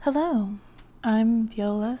Hello, I'm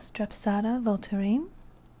Viola Strepsata Voltaire.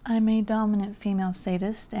 I'm a dominant female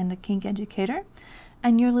sadist and a kink educator,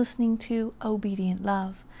 and you're listening to Obedient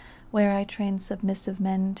Love, where I train submissive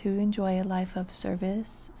men to enjoy a life of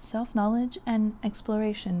service, self-knowledge, and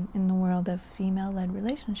exploration in the world of female-led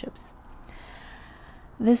relationships.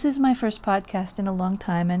 This is my first podcast in a long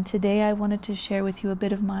time, and today I wanted to share with you a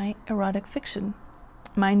bit of my erotic fiction.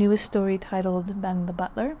 My newest story, titled Ben the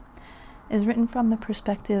Butler, is written from the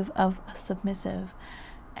perspective of a submissive,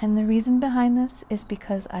 and the reason behind this is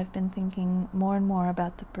because I've been thinking more and more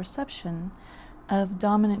about the perception of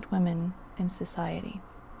dominant women in society.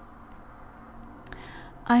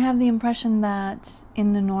 I have the impression that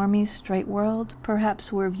in the normie straight world,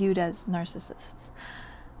 perhaps we're viewed as narcissists.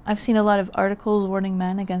 I've seen a lot of articles warning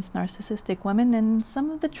men against narcissistic women, and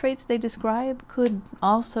some of the traits they describe could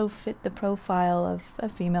also fit the profile of a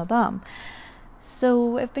female dom.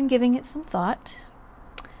 So I've been giving it some thought.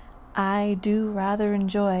 I do rather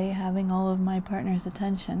enjoy having all of my partner's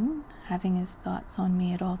attention, having his thoughts on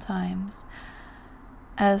me at all times.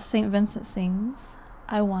 As St. Vincent sings,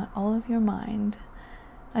 I want all of your mind.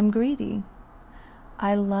 I'm greedy.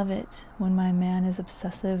 I love it when my man is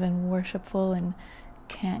obsessive and worshipful and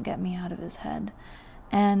can't get me out of his head.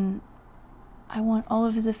 And I want all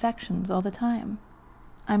of his affections all the time.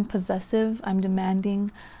 I'm possessive, I'm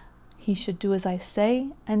demanding. He should do as I say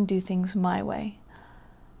and do things my way.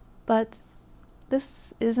 But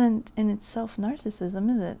this isn't in itself narcissism,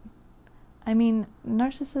 is it? I mean,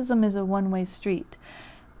 narcissism is a one-way street.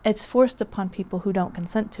 It's forced upon people who don't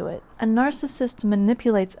consent to it. A narcissist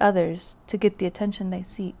manipulates others to get the attention they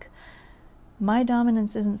seek. My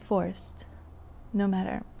dominance isn't forced, no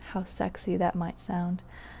matter how sexy that might sound.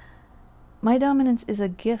 My dominance is a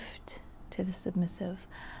gift to the submissive.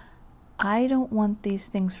 I don't want these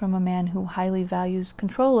things from a man who highly values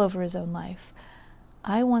control over his own life.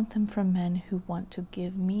 I want them from men who want to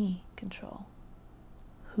give me control,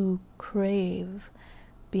 who crave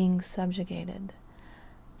being subjugated.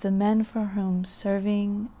 The men for whom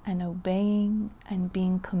serving and obeying and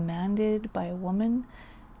being commanded by a woman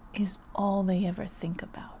is all they ever think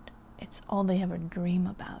about. It's all they ever dream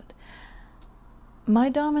about. My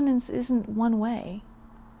dominance isn't one way.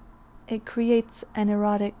 It creates an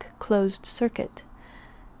erotic closed circuit.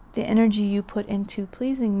 The energy you put into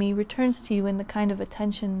pleasing me returns to you in the kind of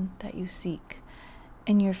attention that you seek,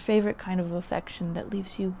 in your favorite kind of affection that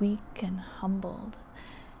leaves you weak and humbled,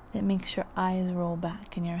 that makes your eyes roll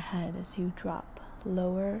back in your head as you drop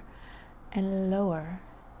lower and lower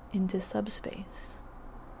into subspace.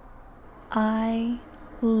 I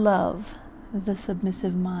love the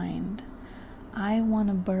submissive mind. I want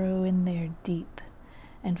to burrow in there deep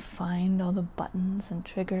and find all the buttons and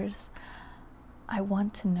triggers. I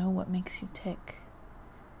want to know what makes you tick,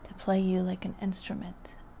 to play you like an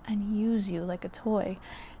instrument and use you like a toy.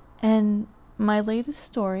 And my latest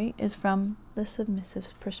story is from the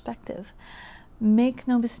submissive's perspective. Make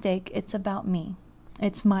no mistake, it's about me.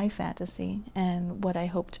 It's my fantasy and what I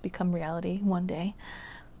hope to become reality one day.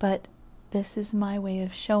 But this is my way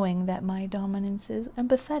of showing that my dominance is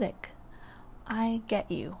empathetic. I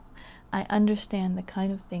get you. I understand the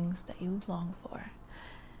kind of things that you long for.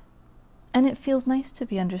 And it feels nice to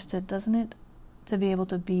be understood, doesn't it? To be able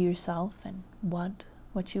to be yourself and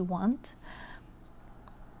what you want.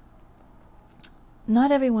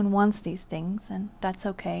 Not everyone wants these things, and that's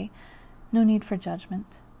okay. No need for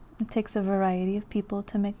judgment. It takes a variety of people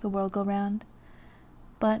to make the world go round.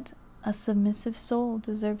 But a submissive soul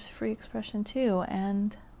deserves free expression too,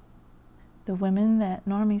 and the women that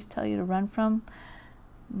normies tell you to run from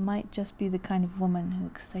might just be the kind of woman who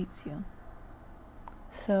excites you.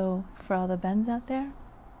 So, for all the Bens out there,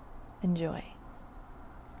 enjoy.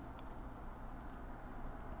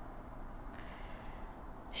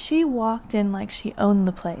 She walked in like she owned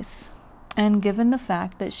the place, and given the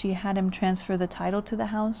fact that she had him transfer the title to the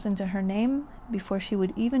house into her name before she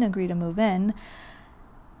would even agree to move in,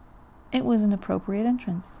 it was an appropriate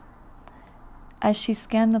entrance. As she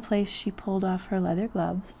scanned the place, she pulled off her leather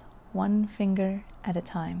gloves, one finger at a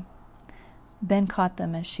time. Ben caught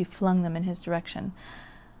them as she flung them in his direction.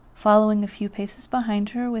 Following a few paces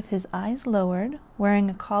behind her, with his eyes lowered, wearing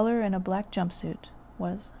a collar and a black jumpsuit,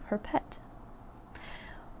 was her pet.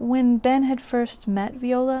 When Ben had first met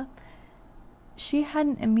Viola, she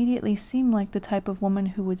hadn't immediately seemed like the type of woman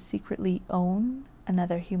who would secretly own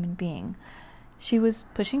another human being. She was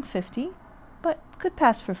pushing 50, but could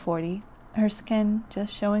pass for 40, her skin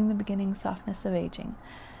just showing the beginning softness of aging.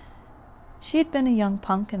 She had been a young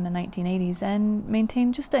punk in the 1980s and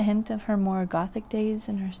maintained just a hint of her more gothic days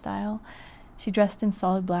in her style. She dressed in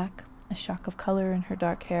solid black, a shock of color in her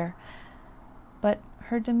dark hair. but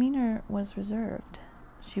her demeanor was reserved.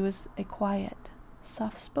 She was a quiet,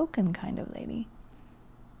 soft-spoken kind of lady,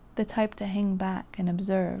 the type to hang back and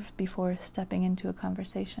observe before stepping into a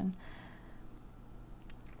conversation.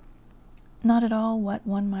 Not at all what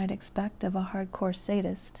one might expect of a hardcore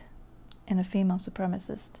sadist and a female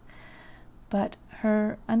supremacist, but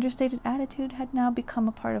her understated attitude had now become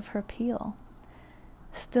a part of her appeal.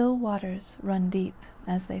 Still waters run deep,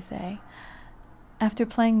 as they say. After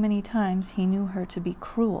playing many times, he knew her to be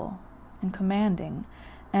cruel and commanding,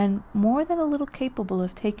 and more than a little capable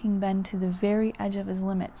of taking Ben to the very edge of his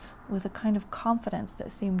limits with a kind of confidence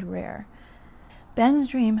that seemed rare. Ben's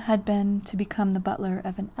dream had been to become the butler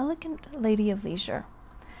of an elegant lady of leisure,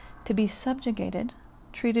 to be subjugated,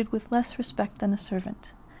 treated with less respect than a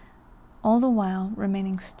servant, all the while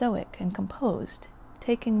remaining stoic and composed,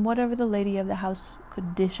 taking whatever the lady of the house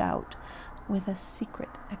could dish out with a secret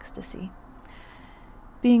ecstasy.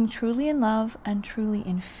 Being truly in love and truly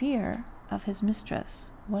in fear of his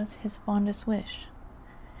mistress was his fondest wish.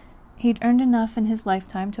 He'd earned enough in his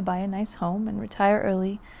lifetime to buy a nice home and retire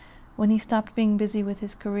early. When he stopped being busy with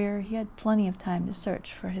his career, he had plenty of time to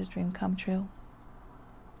search for his dream come true.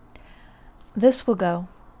 "This will go."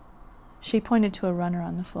 She pointed to a runner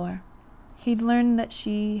on the floor. He'd learned that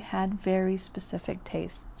she had very specific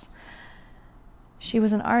tastes. She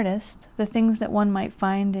was an artist. The things that one might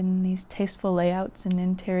find in these tasteful layouts and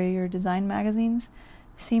interior design magazines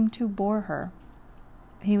seemed to bore her.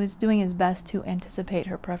 He was doing his best to anticipate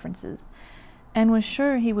her preferences, and was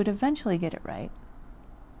sure he would eventually get it right.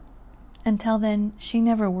 Until then, she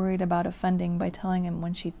never worried about offending by telling him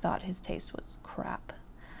when she thought his taste was crap.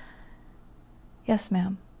 "Yes,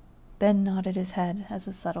 ma'am." Ben nodded his head as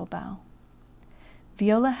a subtle bow.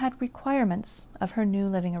 Viola had requirements of her new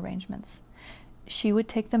living arrangements. She would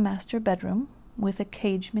take the master bedroom, with a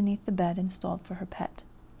cage beneath the bed installed for her pet.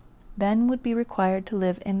 Ben would be required to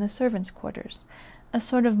live in the servants' quarters, a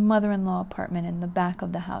sort of mother-in-law apartment in the back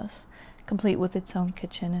of the house, complete with its own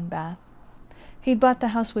kitchen and bath. He'd bought the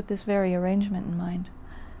house with this very arrangement in mind.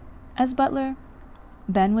 As butler,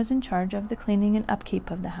 Ben was in charge of the cleaning and upkeep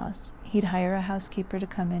of the house. He'd hire a housekeeper to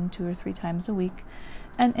come in 2 or 3 times a week,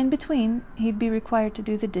 and in between, he'd be required to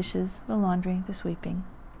do the dishes, the laundry, the sweeping.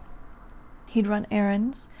 He'd run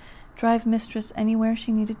errands, drive mistress anywhere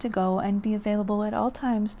she needed to go, and be available at all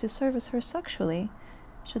times to service her sexually,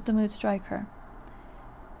 should the mood strike her.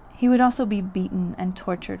 He would also be beaten and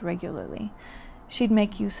tortured regularly. She'd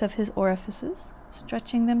make use of his orifices,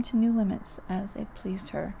 stretching them to new limits as it pleased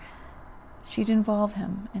her. She'd involve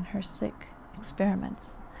him in her sick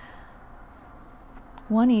experiments.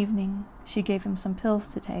 One evening, she gave him some pills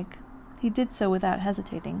to take. He did so without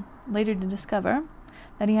hesitating, later to discover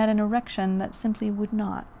that he had an erection that simply would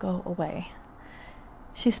not go away.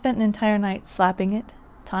 She spent an entire night slapping it,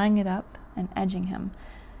 tying it up, and edging him.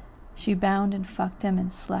 She bound and fucked him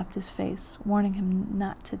and slapped his face, warning him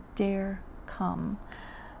not to dare come.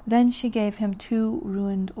 Then she gave him 2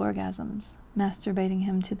 ruined orgasms, masturbating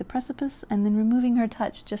him to the precipice and then removing her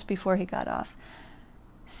touch just before he got off.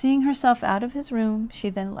 Seeing herself out of his room, she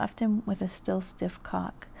then left him with a still stiff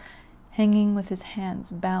cock, hanging with his hands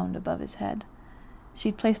bound above his head.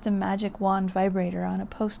 She'd placed a magic wand vibrator on a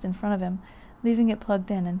post in front of him, leaving it plugged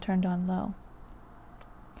in and turned on low.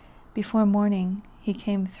 Before morning, he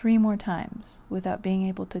came 3 more times without being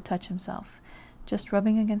able to touch himself, just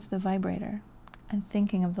rubbing against the vibrator and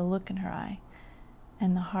thinking of the look in her eye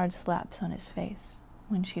and the hard slaps on his face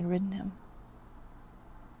when she'd ridden him.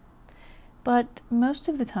 But most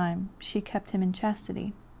of the time, she kept him in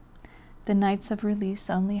chastity. The nights of release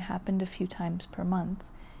only happened a few times per month.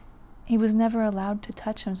 He was never allowed to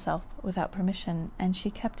touch himself without permission, and she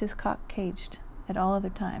kept his cock caged at all other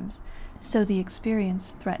times, so the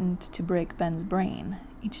experience threatened to break Ben's brain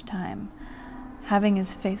each time. Having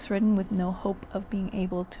his face ridden with no hope of being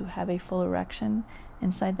able to have a full erection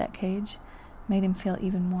inside that cage made him feel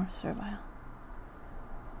even more servile.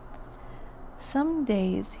 Some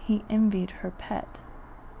days he envied her pet.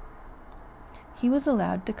 He was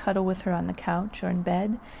allowed to cuddle with her on the couch or in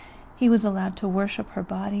bed. He was allowed to worship her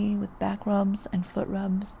body with back rubs and foot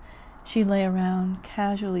rubs. She lay around,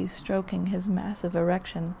 casually stroking his massive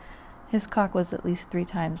erection. His cock was at least 3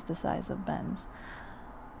 times the size of Ben's.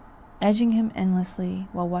 Edging him endlessly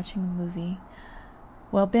while watching a movie,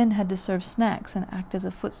 while Ben had to serve snacks and act as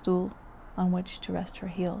a footstool on which to rest her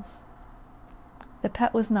heels. The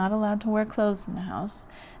pet was not allowed to wear clothes in the house,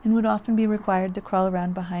 and would often be required to crawl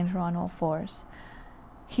around behind her on all 4s.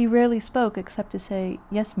 He rarely spoke except to say,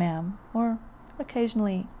 "Yes, ma'am," or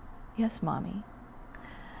occasionally, "Yes, mommy."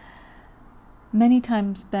 Many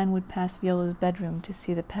times Ben would pass Viola's bedroom to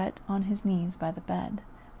see the pet on his knees by the bed,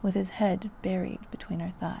 with his head buried between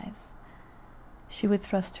her thighs. She would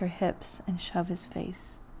thrust her hips and shove his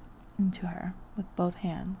face into her with both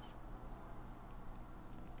hands.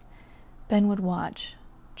 Ben would watch,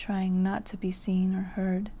 trying not to be seen or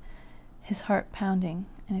heard, his heart pounding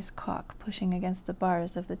and his cock pushing against the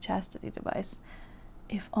bars of the chastity device.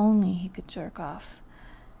 If only he could jerk off.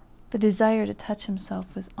 The desire to touch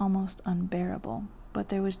himself was almost unbearable, but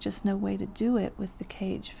there was just no way to do it with the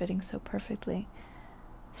cage fitting so perfectly.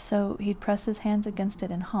 So he'd press his hands against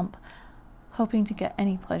it and hump, hoping to get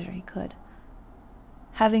any pleasure he could.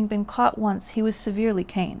 Having been caught once, he was severely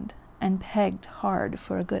caned and pegged hard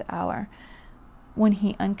for a good hour. When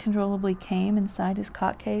he uncontrollably came inside his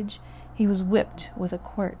cock cage, he was whipped with a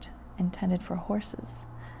quirt intended for horses.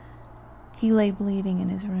 He lay bleeding in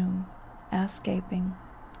his room, ass gaping,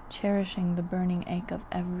 cherishing the burning ache of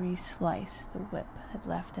every slice the whip had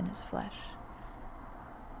left in his flesh.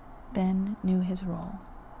 Ben knew his role.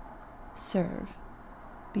 Serve.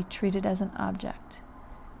 Be treated as an object.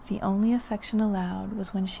 The only affection allowed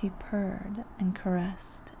was when she purred and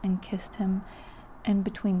caressed and kissed him in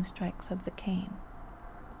between strikes of the cane.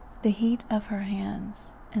 The heat of her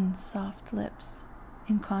hands and soft lips,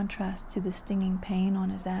 in contrast to the stinging pain on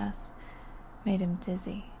his ass, made him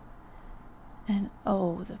dizzy. And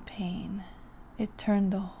oh, the pain. It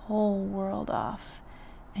turned the whole world off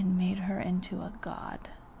and made her into a god.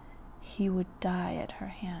 He would die at her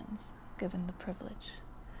hands, given the privilege.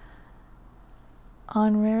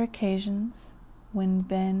 On rare occasions, when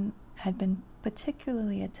Ben had been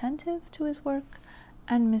particularly attentive to his work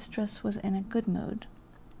and Mistress was in a good mood,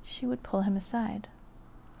 she would pull him aside.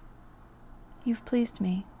 "You've pleased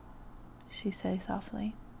me," she'd say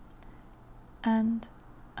softly, "and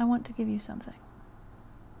I want to give you something."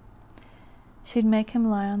 She'd make him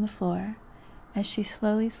lie on the floor as she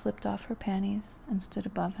slowly slipped off her panties and stood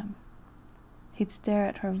above him. He'd stare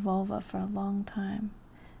at her vulva for a long time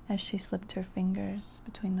as she slipped her fingers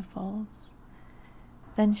between the folds.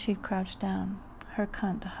 Then she'd crouch down, her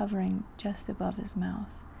cunt hovering just above his mouth.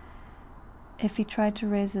 If he tried to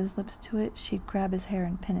raise his lips to it, she'd grab his hair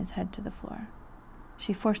and pin his head to the floor.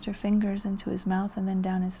 She forced her fingers into his mouth and then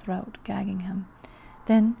down his throat, gagging him.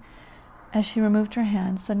 Then, as she removed her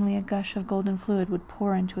hand, suddenly a gush of golden fluid would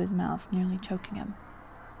pour into his mouth, nearly choking him.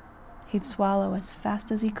 He'd swallow as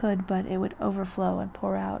fast as he could, but it would overflow and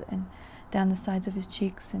pour out and down the sides of his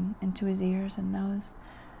cheeks and into his ears and nose.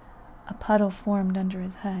 A puddle formed under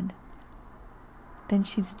his head. Then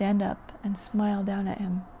she'd stand up and smile down at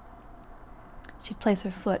him. She'd place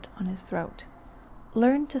her foot on his throat.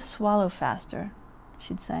 "Learn to swallow faster,"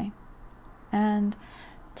 she'd say. And,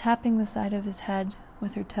 tapping the side of his head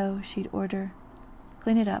with her toe, she'd order,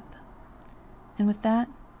 "Clean it up." And with that,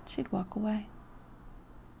 she'd walk away.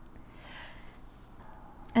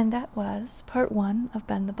 And that was part 1 of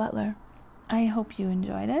Ben the Butler. I hope you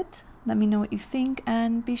enjoyed it. Let me know what you think,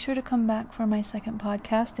 and be sure to come back for my second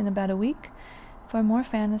podcast in about a week for more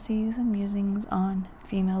fantasies and musings on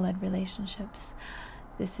female-led relationships.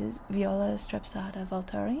 This is Viola Strepsada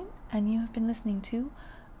Volturi, and you have been listening to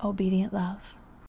Obedient Love.